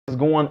What's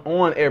going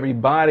on,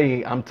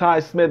 everybody? I'm Ty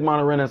Smith,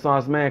 Modern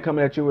Renaissance Man,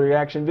 coming at you with a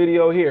reaction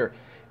video here.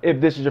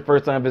 If this is your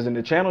first time visiting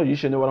the channel, you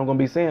should know what I'm going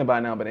to be saying by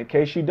now. But in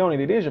case you don't,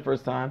 and it is your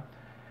first time,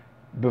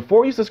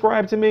 before you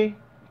subscribe to me,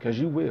 because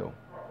you will,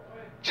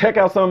 check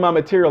out some of my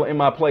material in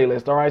my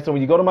playlist. All right, so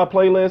when you go to my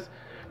playlist,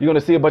 you're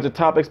going to see a bunch of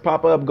topics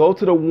pop up. Go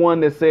to the one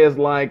that says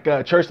like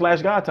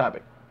church/God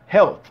topic,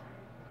 health.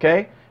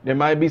 Okay, there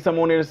might be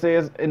someone there that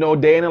says, you know,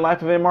 day in the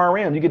life of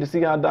MRM. You get to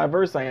see how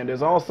diverse I am.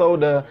 There's also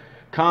the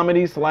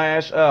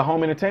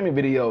comedy/home entertainment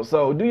videos.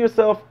 So do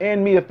yourself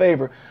and me a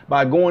favor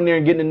by going there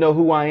and getting to know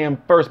who I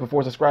am first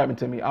before subscribing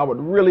to me. I would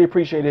really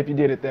appreciate it if you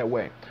did it that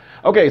way.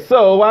 Okay,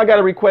 so I got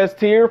a request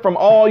here from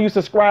all you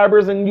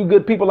subscribers and you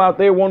good people out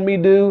there want me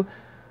to do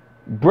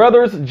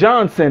Brothers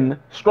Johnson,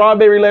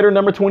 Strawberry Letter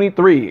number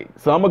 23.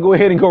 So I'm gonna go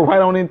ahead and go right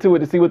on into it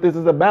to see what this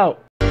is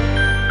about.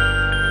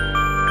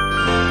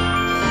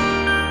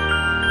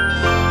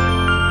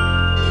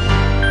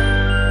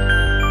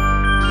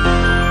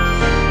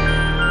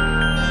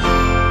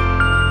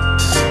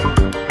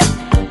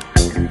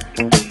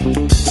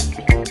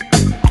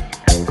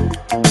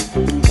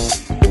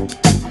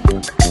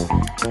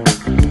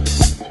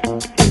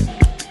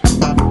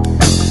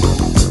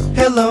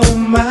 Hello,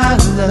 my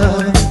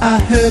love, I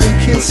heard a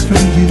kiss from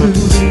you.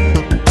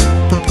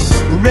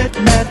 Red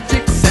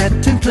magic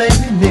satin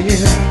playing near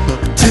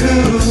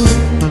too.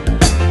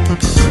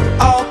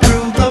 All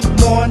through the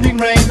morning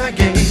rain I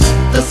gave,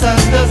 the sun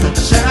doesn't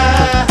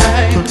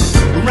shine.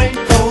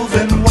 Rainbows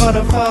and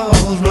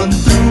waterfalls run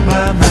through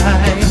my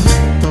mind.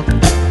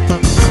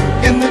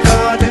 In the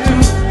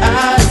garden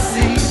I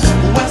see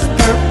west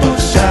purple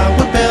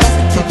shower bells,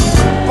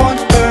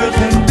 orange birds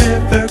and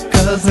river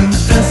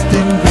cousins dressed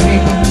in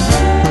green.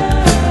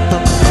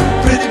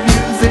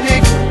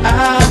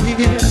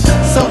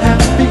 So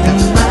happy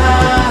and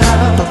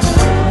loud,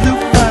 blue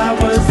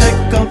flowers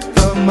echo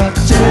from a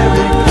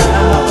cherry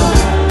cloud.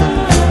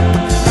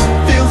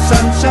 Feel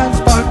sunshine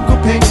sparkle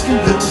pink and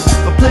blue.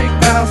 A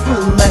playgrounds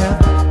will laugh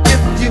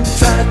if you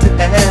try to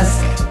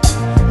ask,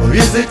 or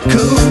is it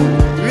cool?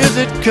 Is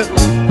it cool?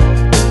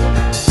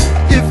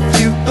 If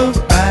you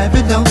arrive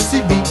and don't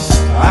see me,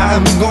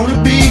 I'm gonna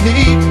be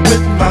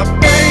with my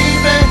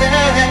baby.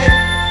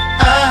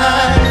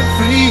 I'm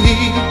free.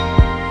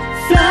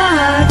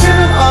 Fly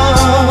girl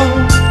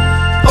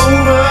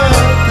over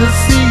the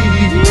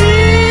sea.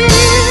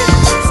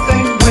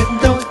 Stained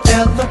windows,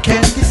 yellow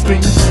candy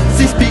screen.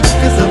 See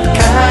speakers of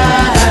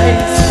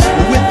kites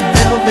with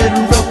velvet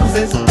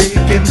roses, big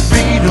and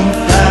freedom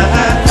flight.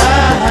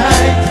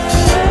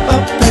 A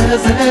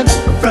present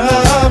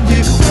from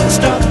you,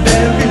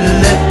 Strawberry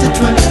Letter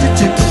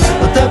 22.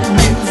 The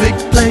music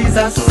plays, I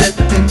set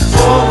in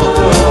for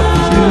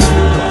you.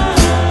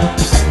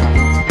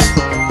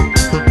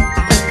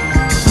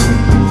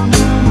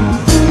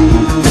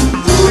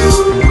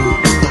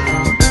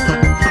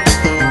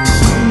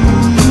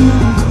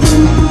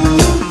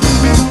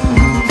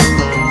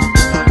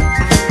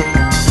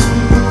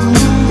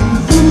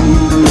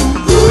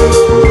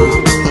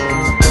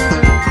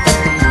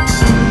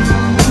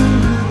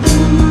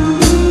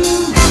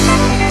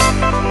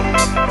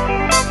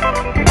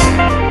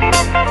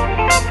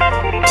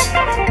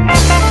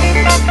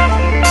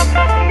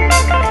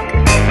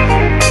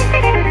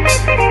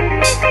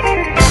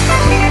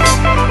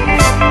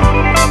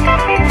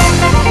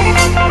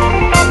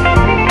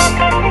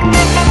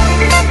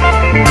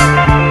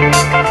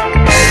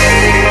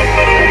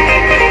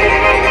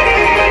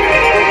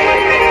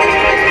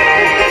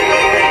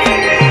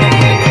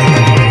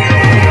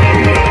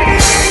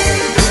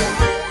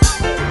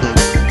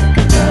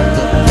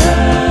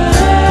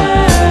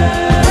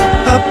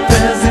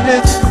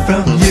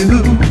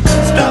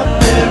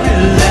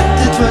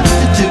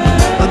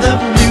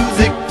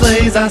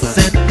 I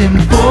set in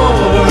for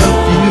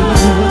you.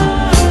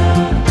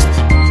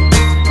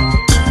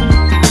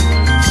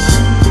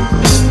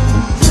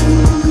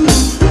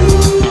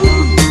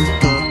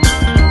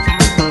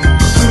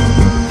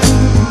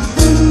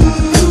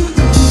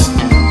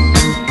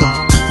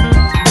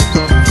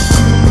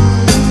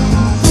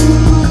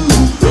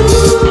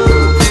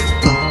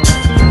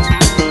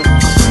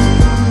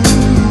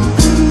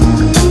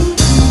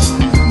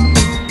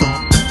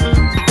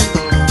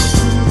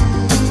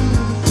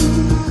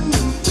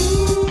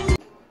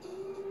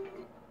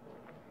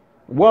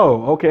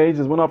 Whoa, okay,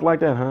 just went off like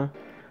that, huh?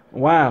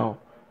 Wow.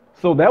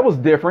 So that was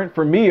different.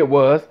 For me, it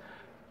was.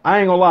 I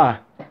ain't gonna lie.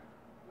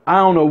 I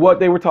don't know what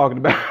they were talking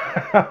about.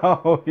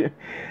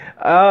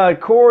 Of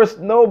course,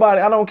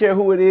 nobody, I don't care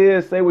who it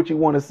is, say what you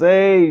want to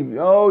say.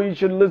 Oh, you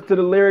should listen to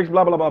the lyrics,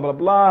 blah, blah, blah, blah,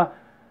 blah.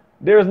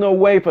 There's no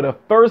way for the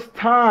first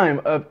time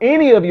of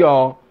any of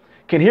y'all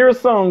can hear a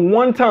song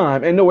one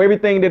time and know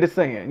everything that it's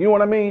saying. You know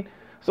what I mean?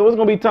 So it's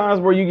going to be times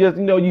where you just,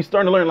 you know, you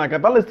starting to learn. Like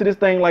if I listen to this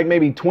thing like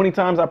maybe 20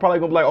 times, I probably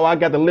going to be like, oh, I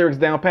got the lyrics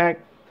down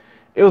packed.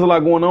 It was a lot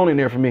going on in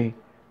there for me.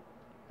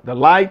 The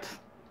lights,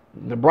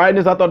 the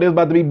brightness, I thought they was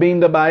about to be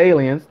beamed up by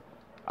aliens.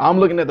 I'm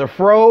looking at the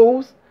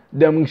froze,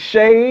 them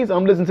shades.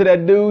 I'm listening to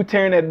that dude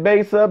tearing that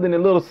bass up. Then the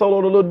little solo,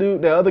 the little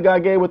dude, the other guy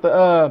gave with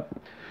the,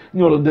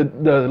 you know,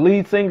 the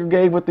lead singer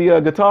gave with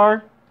the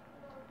guitar.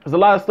 There's a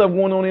lot of stuff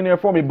going on in there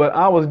for me, but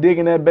I was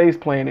digging that bass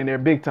playing in there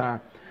big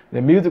time.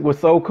 The music was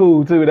so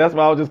cool too. That's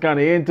why I was just kind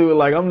of into it.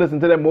 Like, I'm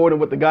listening to that more than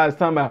what the guy's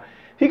talking about.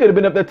 He could have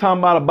been up there talking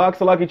about a box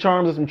of Lucky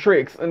Charms or some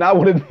tricks, and I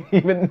wouldn't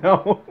even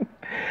know.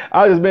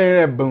 I was just been in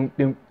there, boom,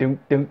 doom, doom,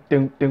 doom,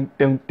 doom, doom,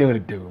 doom,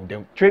 doom, doom,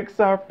 doom. Tricks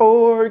are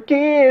for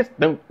kids.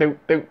 Doom, doom,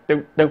 doom,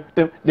 doom, doom,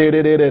 doom, do,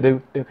 do, do, do,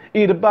 do, do.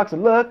 Eat a box of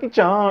Lucky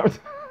Charms.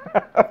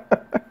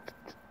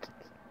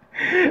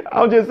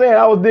 I'm just saying,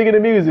 I was digging the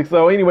music.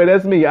 So anyway,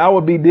 that's me. I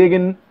would be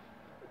digging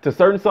to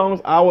certain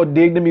songs. I would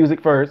dig the music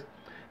first.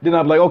 Then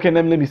I'd be like, okay,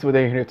 let me see what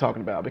they're here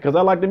talking about, because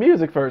I like the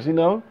music first, you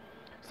know.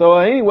 So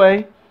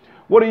anyway.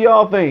 What do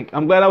y'all think?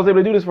 I'm glad I was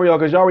able to do this for y'all,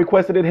 because y'all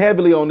requested it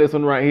heavily on this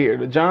one right here.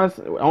 The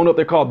Johnson, I don't know if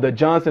they're called the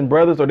Johnson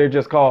Brothers or they're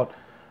just called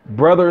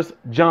Brothers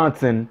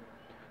Johnson.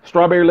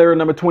 Strawberry Letter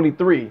number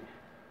 23.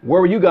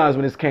 Where were you guys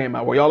when this came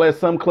out? Were y'all at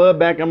some club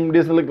back?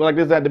 This looked like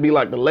this had to be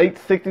like the late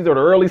 60s or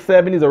the early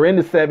 70s or in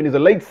the 70s or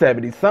late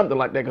 70s, something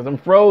like that, because them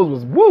fros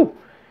was woo.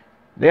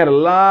 They had a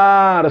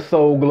lot of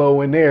soul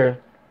glow in there.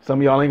 Some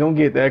of y'all ain't gonna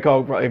get that.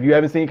 Called, if you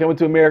haven't seen Coming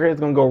to America,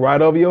 it's gonna go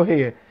right over your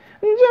head.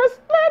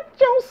 Just let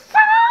your soul.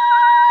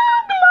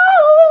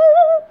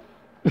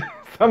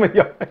 Some of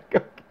y'all, I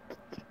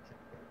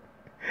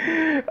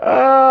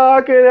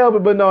can't help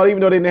it, but no, even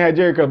though they didn't have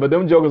Jerry Curl, but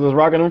them jokers was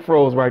rocking them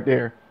fros right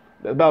there.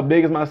 That's about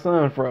big as my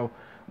son fro.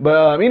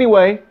 But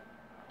anyway,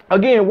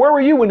 again, where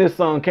were you when this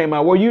song came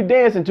out? Were you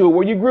dancing to it?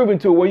 Were you grooving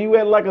to it? Were you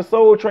at like a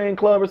Soul Train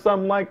club or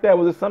something like that?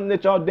 Was it something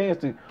that y'all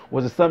danced to?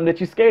 Was it something that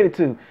you skated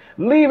to?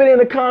 Leave it in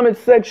the comment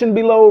section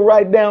below,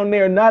 right down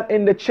there, not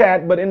in the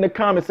chat, but in the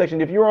comment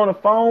section. If you're on a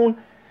phone,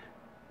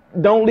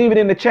 don't leave it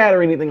in the chat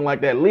or anything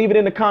like that. Leave it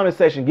in the comment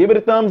section. Give it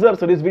a thumbs up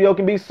so this video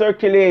can be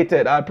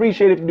circulated. I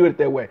appreciate it if you do it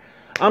that way.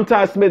 I'm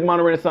Ty Smith,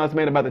 Modern Renaissance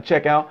Man, about to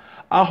check out.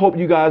 I hope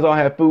you guys all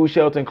have food,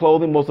 shelter, and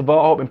clothing. Most of all,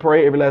 I hope and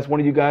pray every last one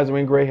of you guys are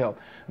in great health.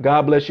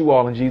 God bless you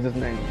all in Jesus'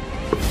 name.